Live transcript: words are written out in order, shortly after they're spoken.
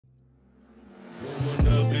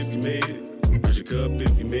Back up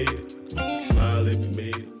if you made it. Smile if you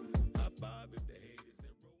made it. High five if the haters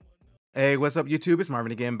and roll one up. Hey, what's up, YouTube? It's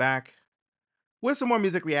Marvin again, back with some more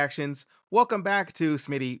music reactions. Welcome back to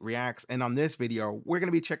Smitty Reacts, and on this video, we're going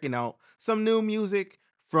to be checking out some new music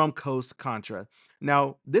from Contra.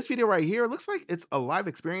 Now, this video right here looks like it's a live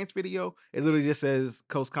experience video. It literally just says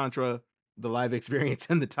Contra, the live experience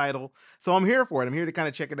in the title. So I'm here for it. I'm here to kind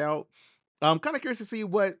of check it out. I'm kind of curious to see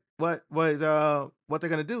what they're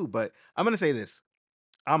gonna do, but I'm gonna say this: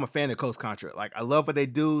 I'm a fan of Contra. Like, I love what they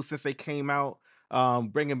do since they came out,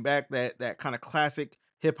 bringing back that kind of classic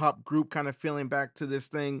hip hop group kind of feeling back to this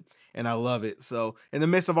thing, and I love it. So, in the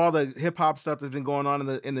midst of all the hip hop stuff that's been going on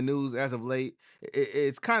in the news as of late,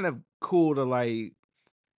 it's kind of cool to, like,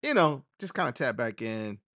 just kind of tap back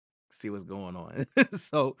in, see what's going on.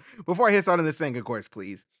 So, before I hit start on this thing, of course,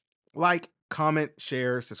 please like, comment,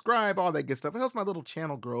 share, subscribe, all that good stuff. It helps my little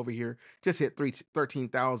channel grow over here. Just hit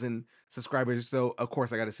 13,000 subscribers. So, of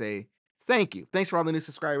course, I got to say thank you. Thanks for all the new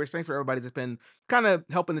subscribers. Thanks for everybody that's been kind of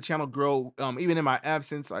helping the channel grow. Even in my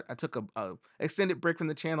absence, I took a extended break from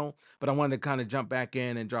the channel, but I wanted to kind of jump back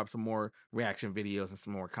in and drop some more reaction videos and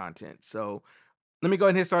some more content. So, let me go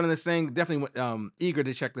ahead and hit start on this thing. Definitely eager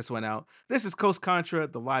to check this one out. This is Contra,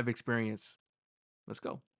 the live experience. Let's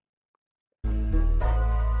go.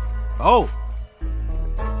 Oh,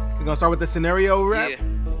 we're gonna start with the scenario rap.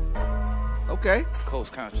 Yeah. Okay.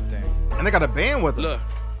 Contra thing. And they got a band with them. Look.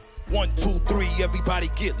 1, 2, 3, everybody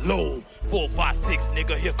get low. 4, 5, 6,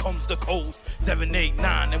 nigga, here comes the coast. 7, 8,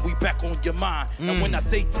 9, and we back on your mind. And when I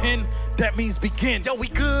say 10, that means begin. Yo, we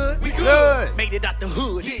good? We Good. Made it out the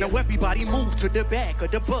hood. Yeah. Now everybody move to the back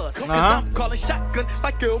of the bus. Cause I'm calling shotgun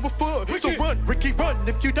like Elmer Fudd. So run, Ricky, run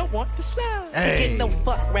if you don't want to slide. Hey. Ain't no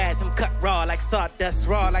fuck rags, I'm cut raw like sawdust,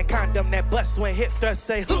 raw like condom that bust when hip thrust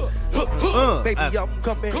say huh, huh, huh. Baby, I'm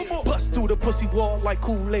coming. Bust through the pussy wall like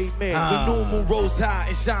Kool-Aid man. The new moon rose high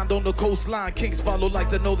and shined on the coastline. Kings follow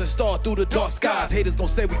like the northern star through the dark skies. Haters gon'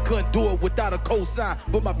 say we couldn't do it without a cosign,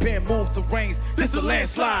 but my pen moved to range. This a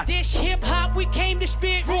landslide. This hip hop we came to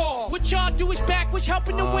spit raw. What y'all do is backwards,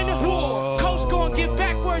 helping to win a war. Coast gon' give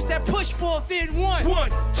backwards that push forth in 1,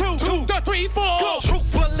 2, 3, 4. Go.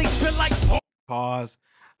 Truthfully feel like Pause.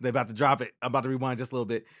 They're about to drop it. I'm about to rewind just a little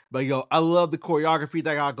bit. But yo, I love the choreography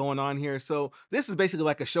they got going on here. So this is basically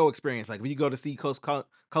like a show experience. Like when you go to see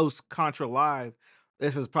Contra live,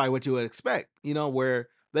 this is probably what you would expect, where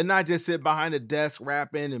they're not just sit behind a desk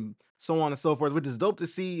rapping and so on and so forth, which is dope to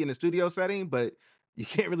see in a studio setting, but you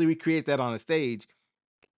can't really recreate that on a stage.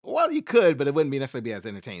 Well, you could, but it wouldn't necessarily be as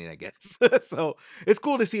entertaining, I guess. So it's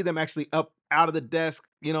cool to see them actually up out of the desk,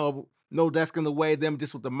 no desk in the way, them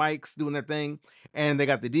just with the mics doing their thing. And they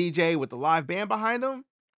got the DJ with the live band behind them.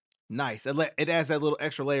 Nice. It adds that little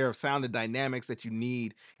extra layer of sound and dynamics that you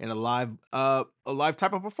need in a live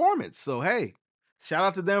type of performance. So, hey, shout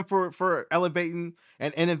out to them for elevating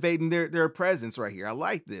and innovating their presence right here. I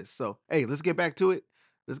like this. So, hey, let's get back to it.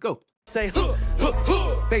 Let's go. say huh, huh,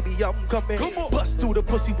 huh. Baby, I'm coming. Bust through the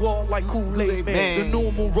pussy wall like Kool-Aid man. The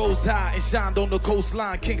new moon rose high and shined on the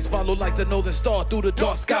coastline. Kings follow like the northern star through the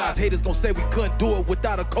dark skies. Haters gon' say we couldn't do it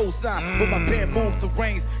without a cosign, but my pen moved to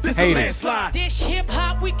range. This a landslide. This hip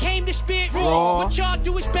hop we came to spit raw. What y'all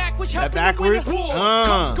do is backwards, helping backwards? to win a war.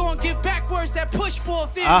 Comes gon' give backwards that push for a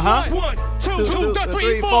fit. 1, 2,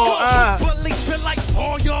 3, 4. Fully feel like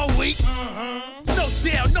all y'all weak. No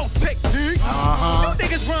style, no technique. No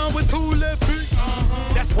niggas run with 2 left feet.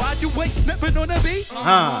 That's why you ain't snapping on the beat.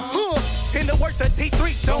 In the words of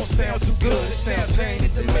T3, don't sound too good. It sounds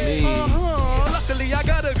tainted to me. Luckily, I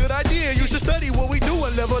got a good idea. You should study what we do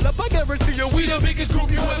and level up. I guarantee you, we the biggest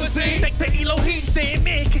group you ever seen. They Elohim saying,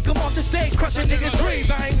 man, kick them off the stage, crushing niggas' dreams.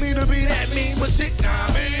 I ain't mean to be that mean, but shit,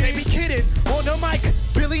 nah, man. They be kidding on the mic,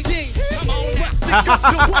 Billie Jean. Come on, let's stick up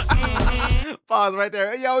the one. Pause right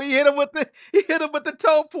there. Yo, he hit him with the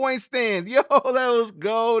toe point stand. Yo, that was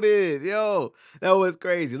goated. Yo, that was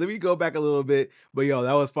crazy. Let me go back a little bit. But yo,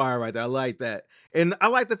 that was fire right there. I like that. And I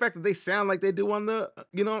like the fact that they sound like they do on the,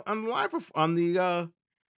 on the live, on the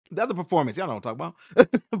other performance. Y'all know what I'm talking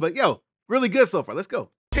about. But yo, really good so far. Let's go.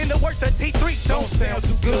 In the words of T3, don't sound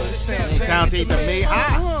too good. It sound tainted to me.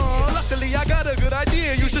 Luckily, I got a good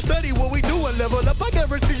idea. You should study what we do and level up. I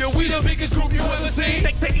guarantee you, we the biggest group you ever seen.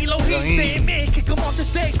 They Elohim saying, man, kick them off the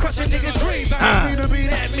stage, crushing niggas' dreams. I ain't mean to be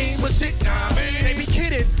that mean, but shit, nah, man. They be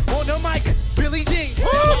kidding on the mic, Billie Jean.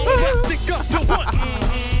 Let's stick up the one.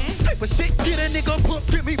 Type of shit, get a nigga pump,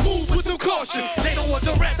 get me move with some caution. They don't want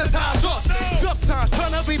to rat the ties off. Sometimes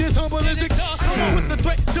trying to be this humble is exhausting. What's the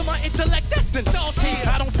threat to my intellect? That's insulting.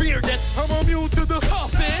 I don't fear that. I'm immune to the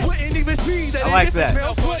coffin. Wouldn't even sneeze at it. I like if that. It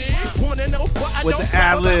smell funny. Wanna know what I With don't the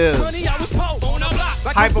ad-libs. money, I was poor on the block.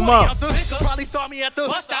 Like Hype 'em up. Probably saw me at the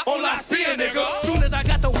bus stop on La Cia, nigga. nigga. Soon as I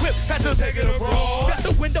got the whip, had to take it abroad. Got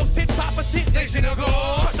the windows tint pop a shit nation ago.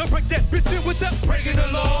 Tried to break that bitch in with the breaking the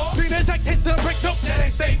law. Seen as I hit the break, nope, that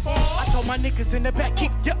ain't stay for. I told my niggas in the back,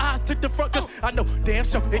 keep your eyes to the front, cause I know damn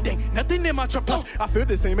sure it ain't nothing in my truck. Plus, I feel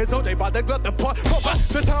the same as OJ by the glove the part. But by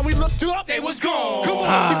the time we looked up, they was gone. Come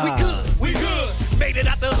on, think we good, we good. Made it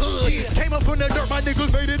out the hood. Yeah. Came up from the dirt, my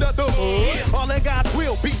niggas made it out the hood. Yeah. All that God's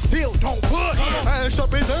will, be still, don't put. I ain't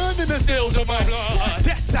sharp as iron in the cells of my blood.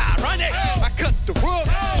 That's ironic. I cut the rug,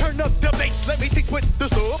 turn up the bass, let me teach with the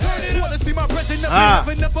sub. Wanna see my brethren up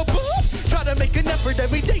and up above? Try to make an effort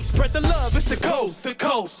every day, spread the love. It's the coast, the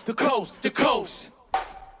coast, the coast, the coast.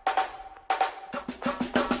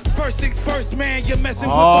 First things first, man, you're messing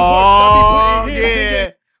with the worst. I be putting hits in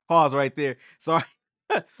your... Pause right there. Sorry.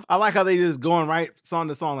 I like how they just going right song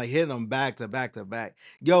to song, like hitting them back to back to back.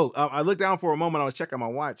 Yo, I looked down for a moment. I was checking my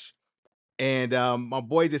watch, and my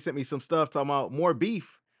boy just sent me some stuff talking about more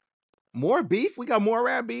beef. More beef? We got more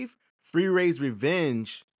rap beef? Freeway's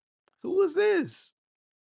Revenge. Who was this?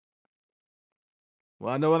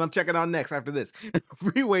 Well, I know what I'm checking out next after this.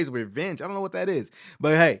 Freeway's Revenge. I don't know what that is.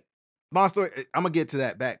 But hey, long story. I'm going to get to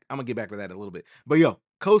that back. I'm going to get back to that in a little bit. But yo,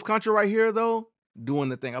 Coast Contra right here, though, doing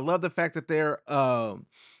the thing. I love the fact that they're, you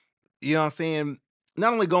know what I'm saying,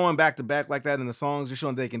 not only going back to back like that in the songs, just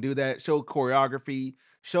showing they can do that, show choreography,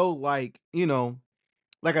 show like, you know,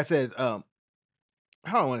 like I said, how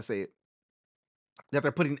do I want to say it? That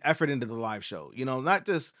they're putting effort into the live show, you know, not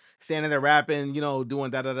just standing there rapping, you know, doing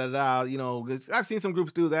da-da-da-da, you know, I've seen some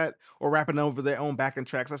groups do that or rapping over their own backing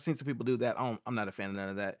tracks. I've seen some people do that. I'm not a fan of none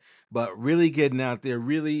of that, but really getting out there,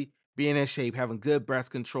 really being in shape, having good breath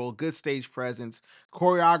control, good stage presence,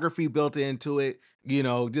 choreography built into it, you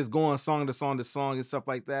know, just going song to song to song and stuff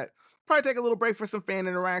like that. Probably take a little break for some fan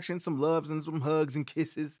interaction, some loves and some hugs and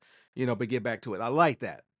kisses, you know, but get back to it. I like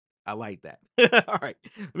that. I like that. All right,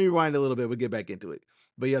 let me rewind a little bit. We'll get back into it.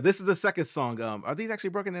 But yeah, this is the second song. Are these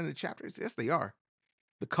actually broken into chapters? Yes, they are.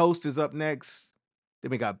 The Coast is up next.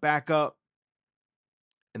 Then we got Back Up.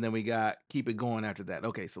 And then we got Keep It Going after that.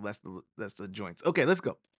 Okay, so that's the joints. Okay, let's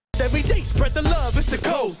go. Every day, spread the love. It's the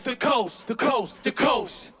coast, the coast, the coast, the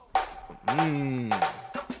coast.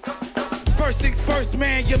 First things first,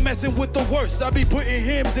 man, you're messing with the worst. I be putting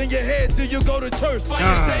hymns in your head till you go to church. Find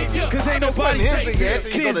your savior. Cause ain't nobody safe here.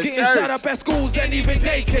 Kids getting shot up at schools and even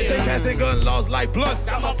daycare. They passing gun laws like blunts.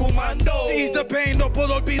 Estamos fumando. Ease the pain, no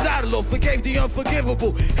puedo olvidarlo. Forgave the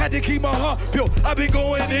unforgivable. Had to keep my heart pure. I be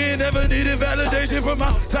going in, never needed validation from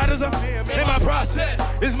outsiders. I'm in my process.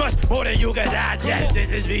 It's much more than you can digest.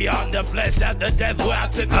 This is beyond the flesh after death, where I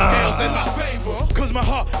took the scales in my favor. Cause my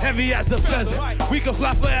heart heavy as a feather. We can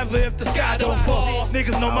fly forever if the sky don't fall.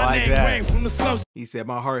 Niggas know my name rang from the slums. He said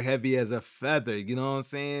my heart heavy as a feather. You know what I'm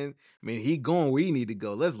saying? I mean, he going where he need to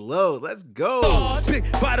go. Let's load. Let's go. Pick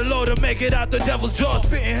by the Lord to make it out the devil's jaw.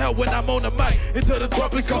 Spitting hell when I'm on the mic until the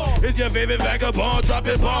trumpets call. It's your favorite vagabond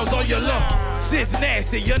dropping bombs on your lung. Shit's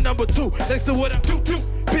nasty. You're number 2 next to what I do.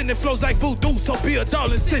 Bending flows like voodoo, so be a doll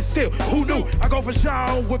and sit still. Who knew? I go for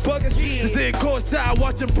Sean with buckets. This in courtside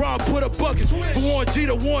watching Braun put up buckets. From Warren G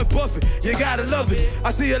to Warren Buffett, you gotta love it.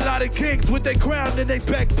 I see a lot of kings with their crown in their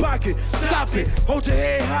back pocket. Stop it. Hold your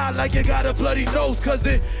head high like you got a bloody nose, cause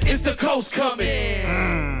it's the coast coming.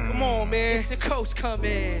 Come on, man. It's the coast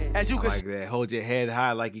coming. As you I can like that. Hold your head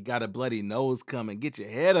high like you got a bloody nose coming. Get your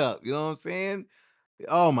head up. You know what I'm saying?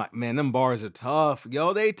 Oh my man, them bars are tough.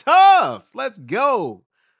 Yo, they tough. Let's go.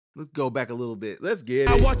 Let's go back a little bit. Let's get it.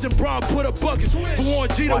 I watching Braun put up buckets. From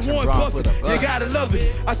Warren G to Warren Buffett, you gotta love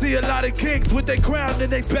it. I see a lot of kings with their crown in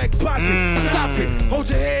their back pocket. Stop it. Hold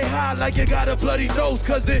your head high like you got a bloody nose,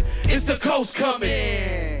 cause it's the coast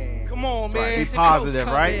coming. Come on, Right, man. be positive,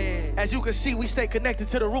 right? As you can see, we stay connected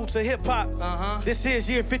to the roots of hip hop. This is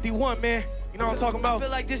year 51, man. You know what I'm talking I about? feel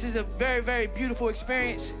like this is a very, very beautiful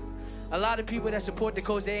experience. A lot of people that support the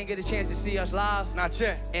coast, they ain't get a chance to see us live. Not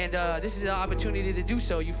yet. And this is an opportunity to do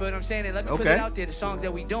so. You feel what I'm saying? And let me put it out there, the songs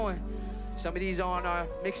that we doing. Some of these are on our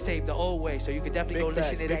mixtape, The Old Way, so you can definitely go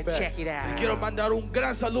listen to that, check it out. Quiero mandar un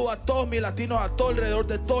gran saludo a todos mis latinos a todo alrededor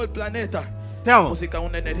de todo el planeta. Tell him. Música es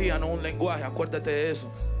una energía, no un lenguaje. Acuérdate de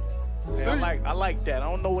eso. Man, I like that. I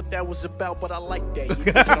don't know what that was about, but I like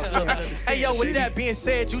that. Hey, yo, with that being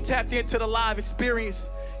said, you tapped into the live experience.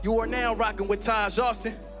 You are now rocking with Taj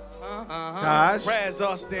Austin. Taj. Raz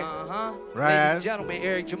Austin. Raz. Ladies and gentlemen,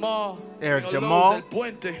 Eric Jamal. Eric Los Jamal. del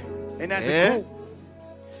Puente. And as a group,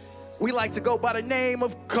 we like to go by the name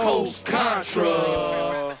of Coast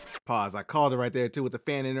Contra. Pause. I called it right there too with the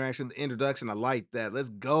fan interaction, the introduction. I like that. Let's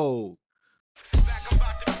go. Woo.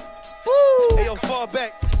 Hey, yo, fall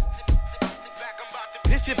back.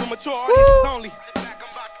 This shit for mature audiences only.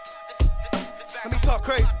 talk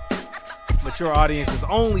crazy. Mature audiences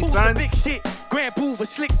only, Who's son. the big shit? Grand Poover,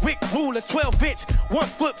 slick Rick, ruler, 12 inch. 1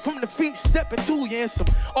 foot from the feet, stepping to you in some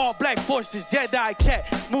all black forces, Jedi cat.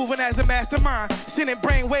 Moving as a mastermind, sending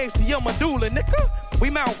brain waves to your medulla, nigga. We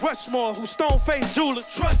Mount Rushmore, who stone-faced jeweler,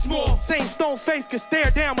 trust more. Same stone-face could stare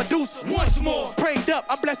down Medusa once more. Prayed up,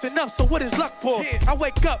 I'm blessed enough, so what is luck for? Yeah. I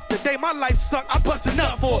wake up, the day my life suck, I bustin'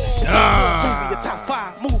 up for. It's moving your top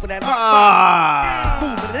 5, moving that rock 5.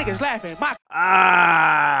 Moving, the niggas laughing, my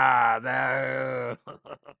No.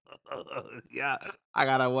 Yeah, I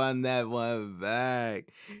gotta run that one back.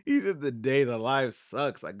 He said the day the life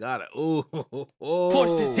sucks. I gotta. Ooh.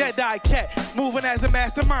 Forces Jedi cat, moving as a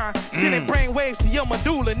mastermind, sending brain waves to your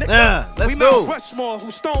medulla, nigga. Let's we go. Mount Rushmore,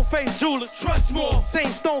 who stone-faced jeweler, trust more. Same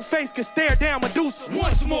stone-face could stare down Medusa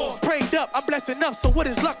once more. Prayed up, I'm blessed enough, so what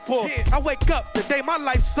is luck for? Yeah. I wake up, the day my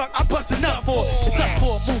life suck, I bustin' up for. It's up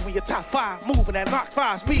for moving your top 5, moving at Mach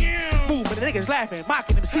 5 speed. Moving, the niggas laughing,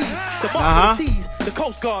 mocking them seas. The mark of the seas, the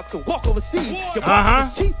Coast Guards could walk overseas. Your bark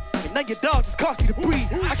is cheap. And none of your dogs is costly to breed.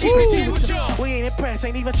 I keep it cheap with y'all. We ain't impressed,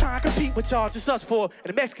 ain't even trying to compete with y'all. Just us four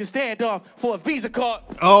and the Mexican standoff for a Visa card.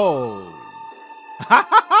 Oh.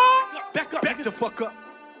 Back the fuck up.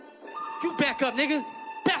 You back up, nigga.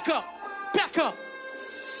 Back up. Back up.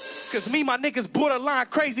 Cause me, my niggas borderline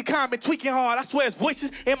crazy, calm and tweaking hard. I swear it's voices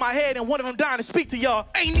in my head and one of them dying to speak to y'all.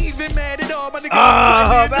 Ain't even mad at all, my niggas.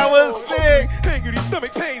 Oh, that was sick. Angry, these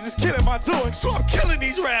stomach pains is killing my doing, so I'm killing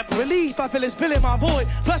these rappers. Relief, I feel it's filling my void.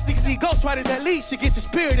 Plus niggas need ghostwriters at least to get your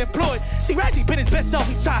spirit employed. See, Razzie been his best self,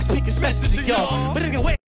 he tried to speak his message to y'all. But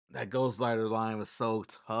anyway. That Ghostwriter line was so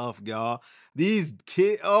tough, y'all. These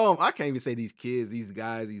kids, oh, I can't even say these kids, these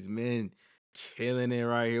guys, these men, killing it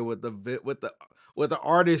right here with the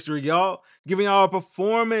artistry, y'all. Giving y'all a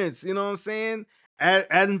performance, you know what I'm saying?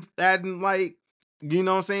 Adding like, you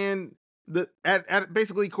know what I'm saying?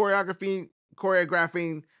 Basically choreographing.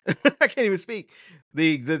 I can't even speak.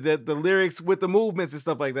 The lyrics with the movements and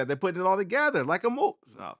stuff like that. They're putting it all together like a move.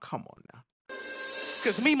 Oh, come on now.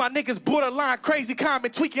 Cause me, my niggas borderline crazy, calm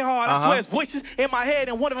and tweaking hard. I swear it's voices in my head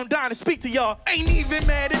and one of them dying to speak to y'all. Ain't even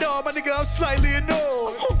mad at all, my nigga, I'm slightly annoyed.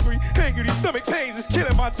 I'm hungry, angry, these stomach pains is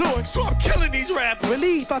killing my doing, so I'm killing these rappers.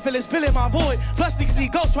 Relief, I feel it's filling my void. Plus niggas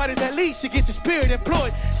need ghostwriters at least to get your spirit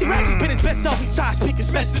employed. See, Razzie been his best self, he tried to speak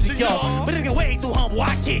his message to y'all. But nigga way too humble,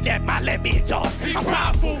 I kidnap my let me in charge. I'm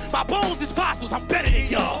powerful, my bones is fossils, I'm better than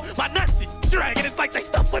y'all. My nuts is dragging, it's like they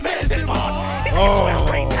stuffed with medicine balls. These niggas swear I'm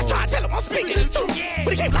crazy, I try to tell them I'm speaking the truth.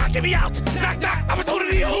 But he keep locking me out. Knock, knock.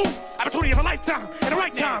 Opportunity of who? Opportunity of a lifetime. And the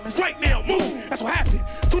right time is right now. Move. That's what happened.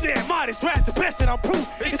 Too damn modest. Rash the best and I'm proof.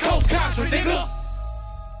 It's Coast Contra, nigga.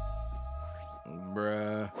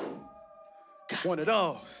 Bruh. One of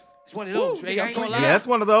those. It's one of those. Nigga, I'm gonna lie. Yeah, that's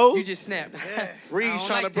one of those. You just snapped. Reed's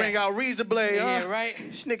trying to bring out Razor Blade, huh? Yeah, right.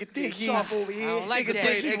 This nigga thick soft over here. I don't like Nigga that.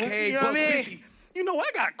 thick, AKA you know what I mean? 50. You know what?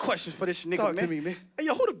 I got questions for this nigga, Talk man. to me, man. Hey,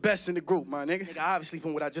 yo, who the best in the group, my nigga? Obviously,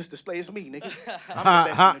 from what I just displayed, it's me, nigga. I'm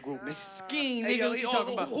the best in the group, nigga. Scheme, Hey, nigga. yo, What you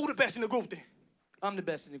talking about? who the best in the group, then? I'm the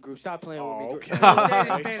best in the group. Stop playing with me. okay. You know what I'm saying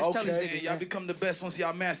in Spanish? Tell these Okay. niggas, Y'all man. become the best once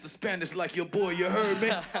y'all master Spanish like your boy, you heard me?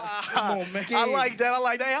 Come on, man. I like that.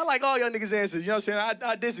 Hey, I like all y'all niggas' answers. You know what I'm saying?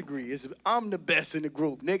 I disagree. I'm the best in the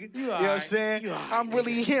group, nigga. You know what I'm saying? I'm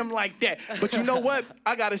really him like that. But you know what?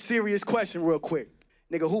 I got a serious question real quick.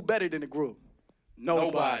 Nigga, who better than the group?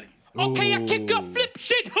 Nobody. Okay, I kick up, flip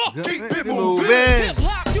shit, huh? Keep it Hip moving.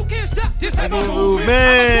 hop, you can't stop this type of Keep it movement. moving.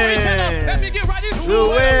 I'm a storyteller. Let me get right into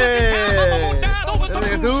Do it. it. I'm down over some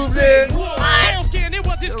Let's food. do it. Pale skin, it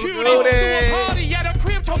was his cue. They do went to it. a party at a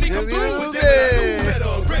crib, told me come Let's through. do it.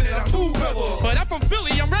 But I'm from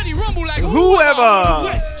Philly, I'm ready rumble like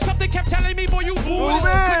Whoever. Something kept telling me, boy, you fool. Move it.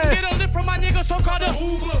 Couldn't get a lift from my nigga, so called up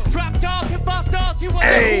Uber. Dropped off, hip hop stars, he was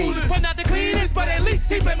Hey. a but not the cleanest, but at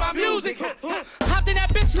least he played my music. Hopped in that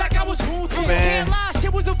bitch like I was smooth. Man. Can't lie,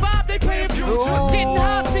 shit was a vibe, they playing future. Ooh. Getting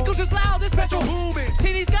high, speakers was loud, this petrol booming.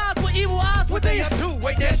 See these guys with evil eyes, what they up to?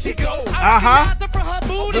 Wait, that shit go. I recognized her from her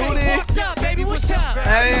booty. Booty. Fucked up, baby, what's up?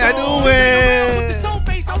 Hey, I do With the it. stone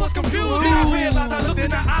face, I was confused. Then I realized I looked in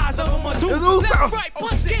the eyes of a Medusa. Medusa. Left, right,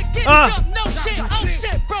 punch, kick, get jump, no shit, oh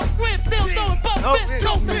shit, broke ribs, still throwing both Oh, fists,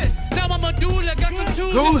 no miss. Now I'm a medulla, got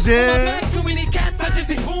contusions. Contusion. My back, too many cats, I just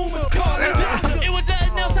see boomers calling down. It was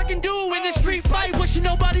nothing else I can do in the street fight, wishing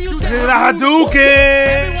nobody used to Did a have Hadouken.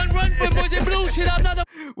 Everyone run for boys and blue shit, I'm not a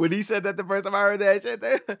When he said that the first time I heard that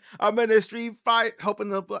shit, I'm in a street fight, hoping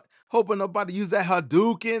nobody use that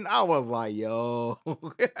Hadouken. I was like, yo,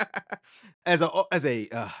 as a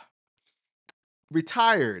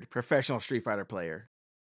retired professional Street Fighter player,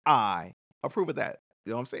 I approve of that.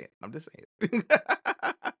 You know what I'm saying? I'm just saying.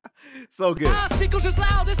 So good. speakers is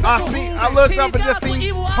loud, this I looked up and just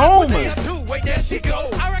seen Homer. Wait, there she go.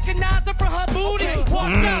 I recognized her from her booty.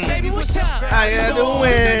 Walked out, baby, what's up? How you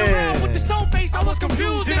Around with the doing? stone face, I was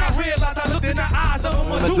confused. Then I realized I looked in her eyes of a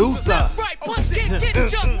Medusa. Medusa. Right, punch, get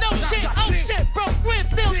jumped, no shit. Oh shit, broke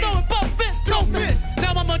ribs, still throwing both fists, don't miss.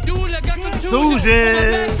 Now my medulla got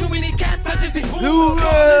contusion. Too many cats, I just It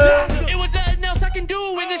was nothing else I can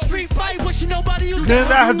do in the street fight. Wishing nobody used to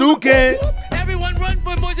Hadouken. Everyone run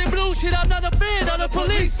for boys in blue. Shit, I'm not a fan of the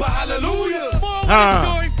police. But hallelujah. Moral of the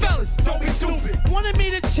story, fellas. Don't be stupid. Wanted me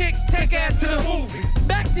to chick, take ass to the movie.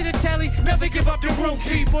 Back to the telly, never give up the room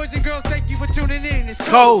key. Boys and girls, thank you for tuning in. It's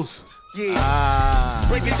Coast. Yeah.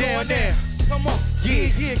 Break it down there. Come on.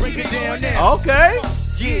 Yeah. Break it down there. Okay.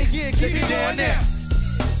 Yeah. Keep it down there.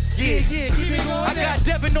 Yeah. Keep it going. I got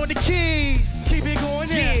Devin on the keys. Keep it going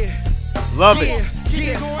there. Yeah. Love it.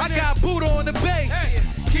 I got Buddha on the bass.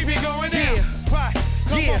 Keep it going there.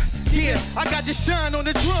 Yeah. I got Deshaun on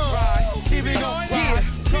the drums. Keep it going. Yeah.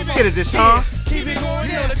 Get it, Deshaun. Keep it going.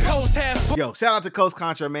 You know the coast have fun. Yo, shout out to Coast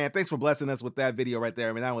Contra, man. Thanks for blessing us with that video right there.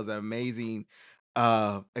 I mean, that was an amazing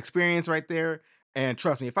experience right there. And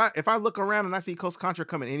trust me, if I look around and I see Coast Contra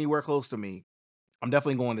coming anywhere close to me, I'm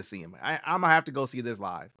definitely going to see him. I'm gonna have to go see this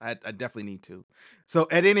live. I definitely need to. So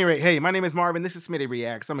at any rate, hey, my name is Marvin. This is Smitty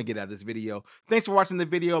Reacts. I'm gonna get out of this video. Thanks for watching the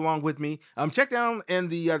video along with me. Check down in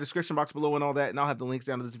the description box below and all that, and I'll have the links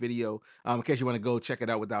down to this video in case you want to go check it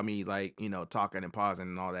out without me, like, you know, talking and pausing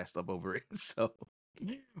and all that stuff over it. So,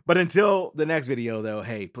 but until the next video, though,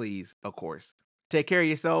 hey, please, of course, take care of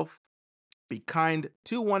yourself. Be kind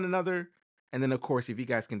to one another, and then, of course, if you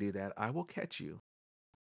guys can do that, I will catch you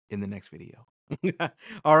in the next video.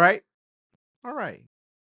 All right.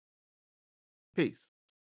 Peace.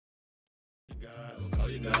 Call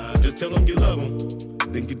your God. Just tell them you love them.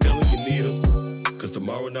 Then you tell them you need them. Cause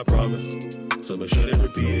tomorrow not promise. So make sure they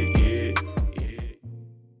repeat it, yeah.